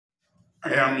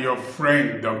I am your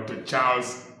friend, Dr.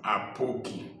 Charles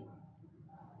Apoki.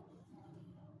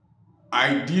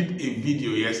 I did a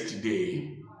video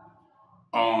yesterday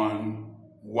on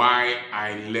why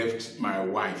I left my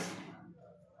wife.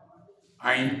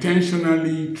 I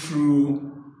intentionally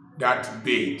threw that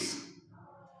bait,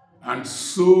 and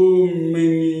so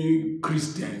many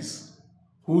Christians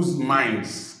whose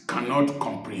minds cannot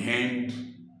comprehend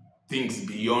things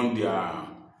beyond their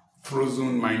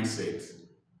frozen mindset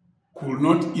could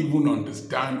not even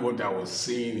understand what I was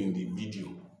saying in the video.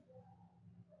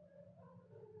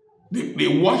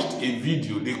 They watched a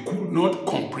video, they could not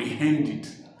comprehend it.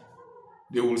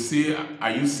 They will say,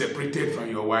 are you separated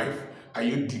from your wife? Are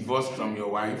you divorced from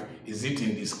your wife? Is it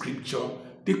in the scripture?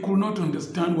 They could not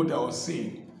understand what I was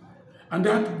saying. And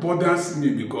that bothers me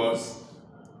because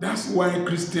that's why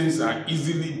Christians are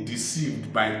easily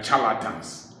deceived by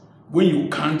charlatans when you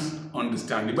can't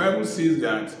understand. The Bible says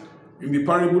that in the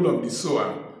parable of the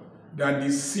sower, that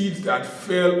the seeds that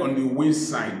fell on the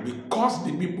wayside, because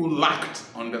the people lacked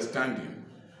understanding,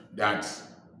 that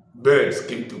birds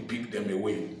came to pick them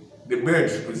away. The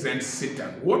birds represent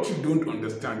Satan. What you don't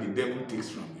understand, the devil takes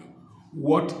from you.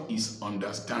 What is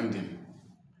understanding?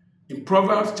 In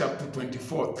Proverbs chapter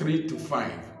 24,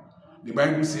 3-5, the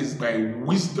Bible says, by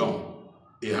wisdom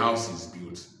a house is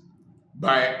built.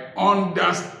 By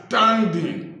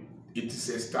understanding it is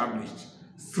established.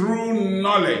 Through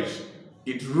knowledge,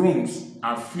 its rooms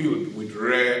are filled with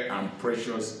rare and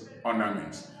precious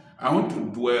ornaments. I want to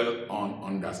dwell on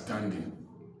understanding.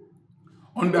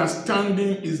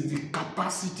 Understanding is the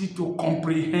capacity to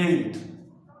comprehend.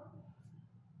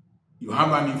 You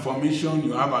have an information,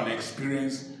 you have an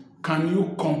experience. Can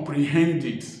you comprehend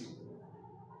it?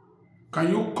 Can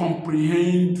you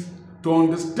comprehend? To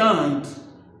understand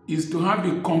is to have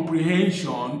a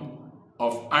comprehension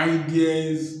of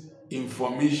ideas,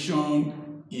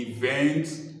 information,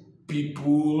 events,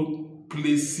 people,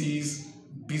 places,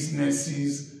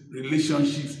 businesses,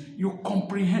 relationships. You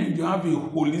comprehend, you have a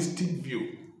holistic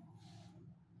view.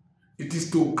 It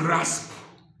is to grasp.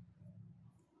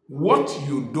 What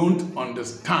you don't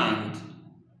understand,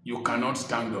 you cannot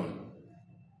stand on.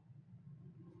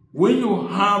 When you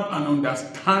have an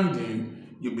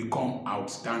understanding, you become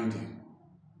outstanding.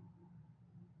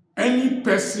 Any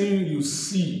person you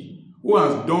see who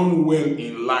has done well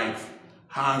in life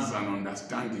has an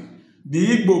understanding.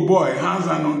 The Igbo boy has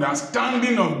an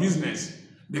understanding of business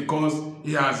because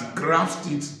he has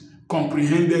grasped it,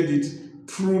 comprehended it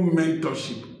through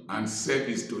mentorship and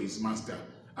service to his master,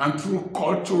 and through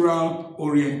cultural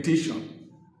orientation.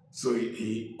 So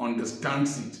he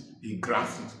understands it, he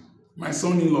grasps it. My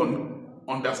son-in-law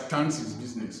understands his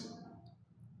business.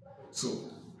 So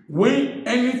when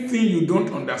anything you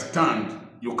don't understand,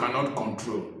 you cannot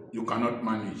control, you cannot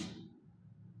manage.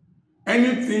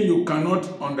 Anything you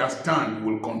cannot understand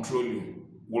will control you,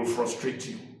 will frustrate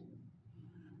you.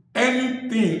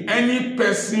 Anything, any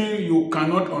person you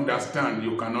cannot understand,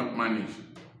 you cannot manage.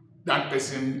 That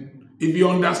person, if he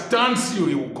understands you,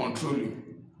 he will control you.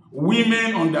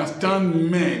 Women understand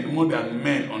men more than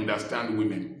men understand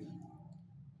women.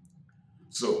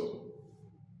 So,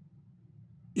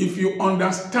 if you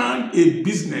understand a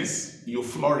business, you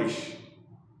flourish.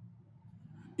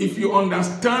 If you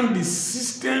understand the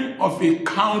system of a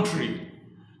country,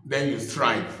 then you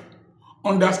thrive.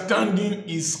 Understanding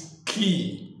is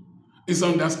key.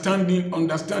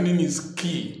 Understanding is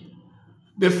key.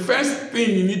 The first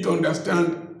thing you need to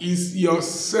understand is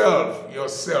yourself.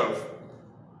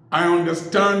 I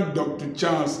understand Dr.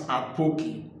 Charles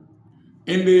Apoki.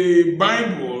 In the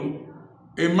Bible,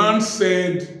 a man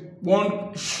said,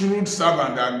 one shrewd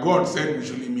servant that God said we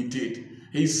should imitate.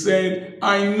 He said,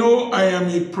 I know I am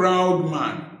a proud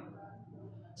man,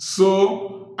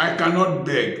 so I cannot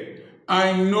beg.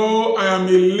 I know I am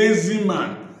a lazy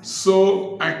man,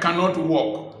 so I cannot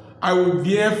walk. I will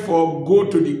therefore go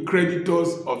to the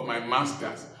creditors of my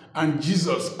masters. And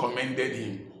Jesus commended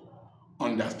him.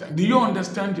 Understand. Do you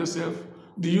understand yourself?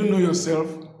 Do you know yourself?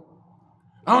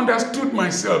 I understood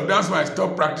myself. That's why I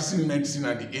stopped practicing medicine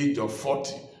at the age of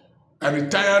 40. I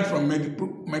retired from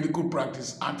medical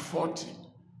practice at 40.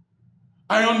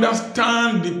 I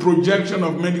understand the projection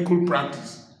of medical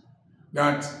practice,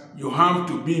 that you have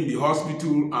to be in the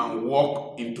hospital and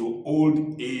walk into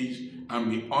old age and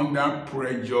be under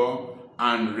pressure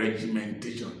and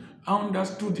regimentation. I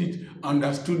understood it,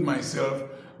 understood myself,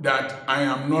 that I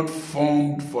am not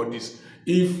formed for this.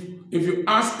 If you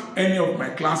ask any of my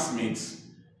classmates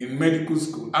in medical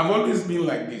school, I've always been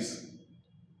like this.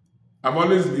 I've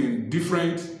always been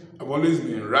different. I've always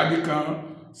been radical.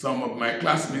 Some of my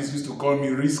classmates used to call me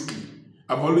risky.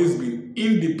 I've always been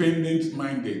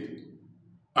independent-minded.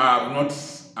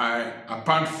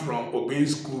 apart from obeying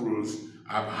school rules,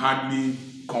 I've hardly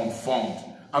conformed.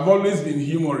 I've always been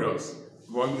humorous.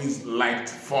 I've always liked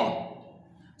fun.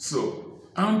 So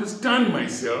I understand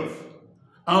myself.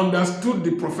 I understood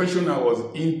the profession I was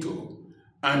into,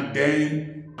 and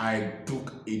then I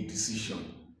took a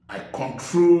decision. I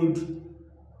controlled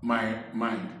my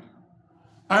mind.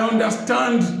 I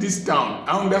understand this town.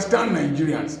 I understand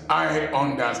Nigerians. I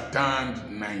understand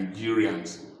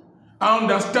Nigerians. I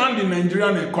understand the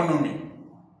Nigerian economy.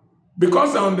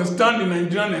 Because I understand the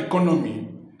Nigerian economy,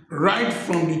 right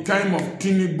from the time of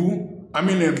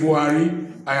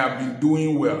Buhari, I have been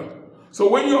doing well. So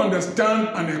when you understand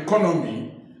an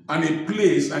economy and a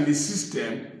place and a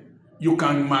system, you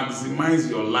can maximize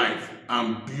your life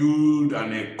and build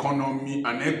an economy,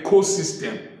 an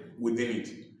ecosystem within it.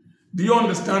 Do you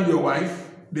understand your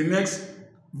wife? The next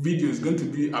video is going to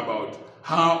be about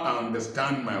how I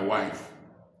understand my wife.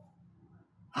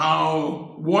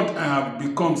 What I have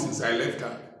become since I left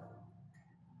her.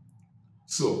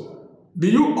 So, do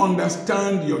you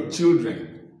understand your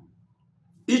children?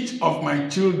 Each of my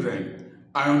children,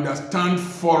 I understand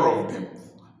 4 of them.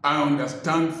 I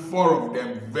understand 4 of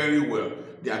them very well.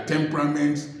 Their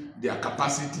temperaments, their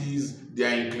capacities,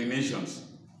 their inclinations.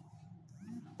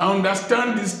 I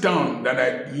understand this town that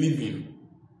I live in.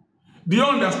 Do you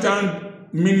understand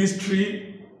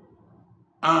ministry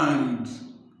and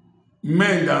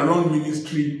men that run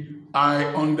ministry? I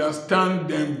understand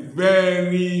them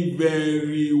very,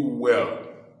 very well.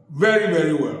 Very,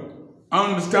 very well.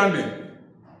 I understand them.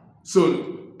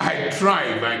 So I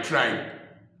thrive.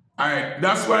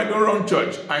 That's why I don't run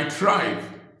church. I thrive.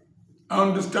 I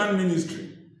understand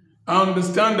ministry. I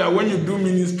understand that when you do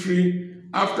ministry,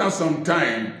 after some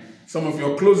time, some of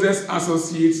your closest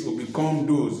associates will become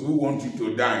those who want you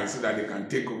to die so that they can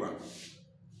take over.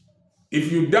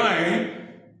 If you die,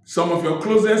 some of your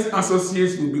closest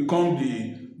associates will become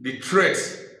the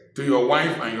threats to your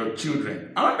wife and your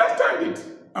children. I understand it.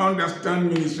 I understand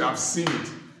ministry. I've seen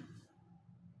it.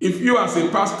 If you as a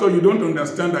pastor, you don't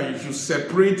understand that you should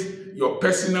separate your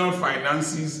personal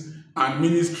finances and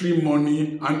ministry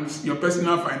money and your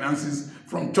personal finances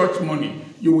from church money,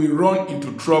 you will run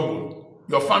into trouble.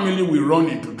 Your family will run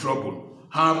into trouble.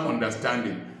 Have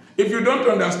understanding. If you don't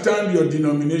understand your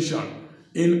denomination,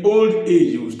 in old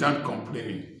age, you will start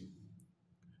complaining.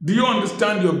 Do you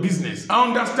understand your business? I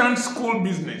understand school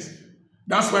business.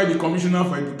 That's why the Commissioner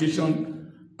for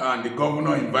Education and the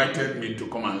governor invited me to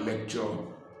come and lecture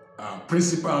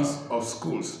principals of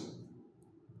schools.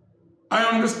 I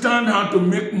understand how to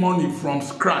make money from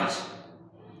scratch.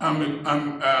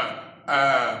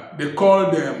 They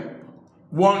call them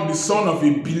the son of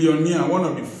a billionaire, one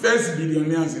of the first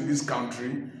billionaires in this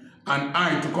country, and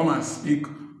I to come and speak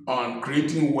on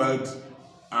creating wealth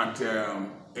at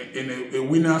in a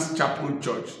Winners Chapel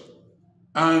church.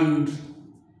 And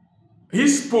he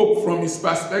spoke from his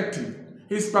perspective.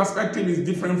 His perspective is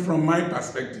different from my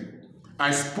perspective.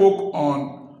 I spoke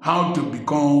on how to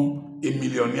become a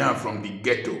millionaire from the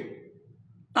ghetto.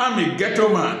 I'm a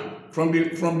ghetto man from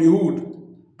the hood,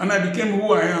 and I became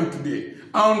who I am today.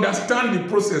 I understand the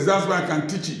process. That's why I can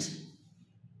teach it.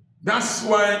 That's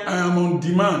why I am on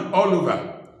demand all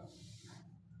over.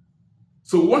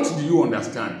 So what do you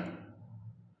understand?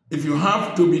 If you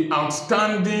have to be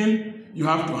outstanding, you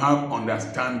have to have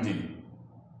understanding.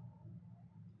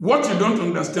 What you don't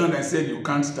understand, I said you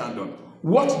can't stand on.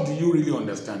 What do you really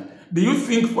understand? Do you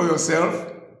think for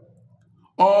yourself?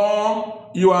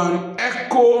 Or you are an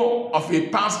echo of a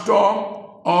pastor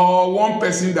or one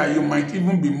person that you might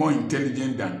even be more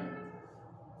intelligent than?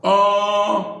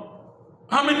 Or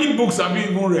how many books have you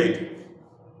even read?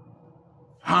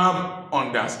 Have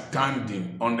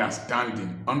understanding.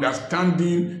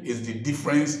 Understanding is the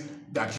difference